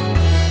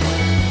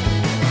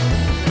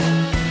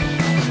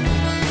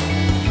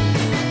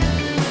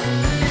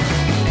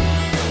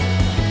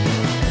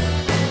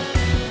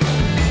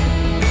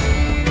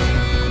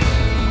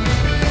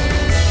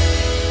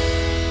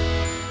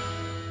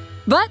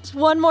 But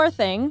one more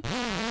thing.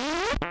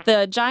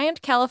 The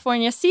giant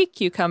California sea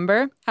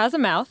cucumber has a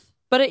mouth,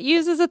 but it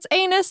uses its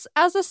anus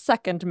as a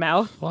second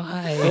mouth.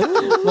 Why?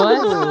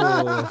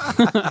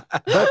 What?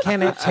 But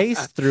can it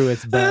taste through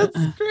its butt?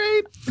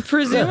 Great.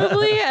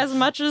 Presumably, as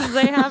much as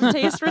they have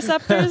taste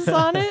receptors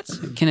on it.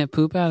 Can it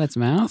poop out its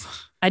mouth?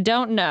 I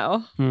don't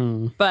know,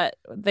 but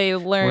they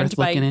learned Worth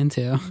by looking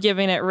into.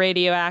 giving it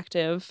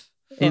radioactive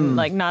in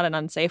like not an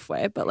unsafe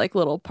way, but like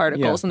little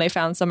particles. Yeah. And they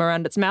found some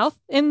around its mouth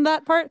in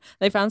that part.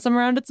 They found some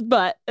around its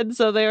butt. And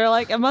so they were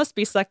like, it must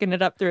be sucking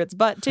it up through its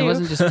butt It too.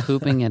 wasn't just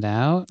pooping it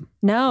out.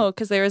 No,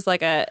 because there was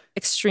like a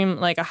extreme,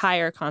 like a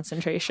higher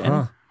concentration,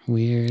 Huh.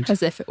 Weird.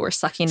 as if it were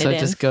sucking So it it in.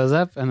 just goes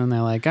up, and then they're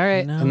like, "All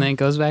right," No. and then it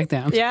goes back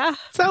down. Yeah.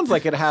 Sounds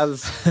like it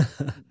has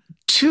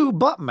 2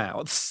 butt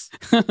mouths.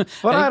 But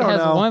I It don't has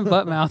know. one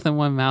butt mouth and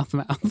one mouth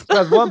mouth. It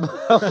has one.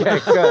 Okay,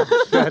 good.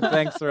 Good.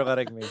 Thanks for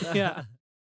letting me. Yeah.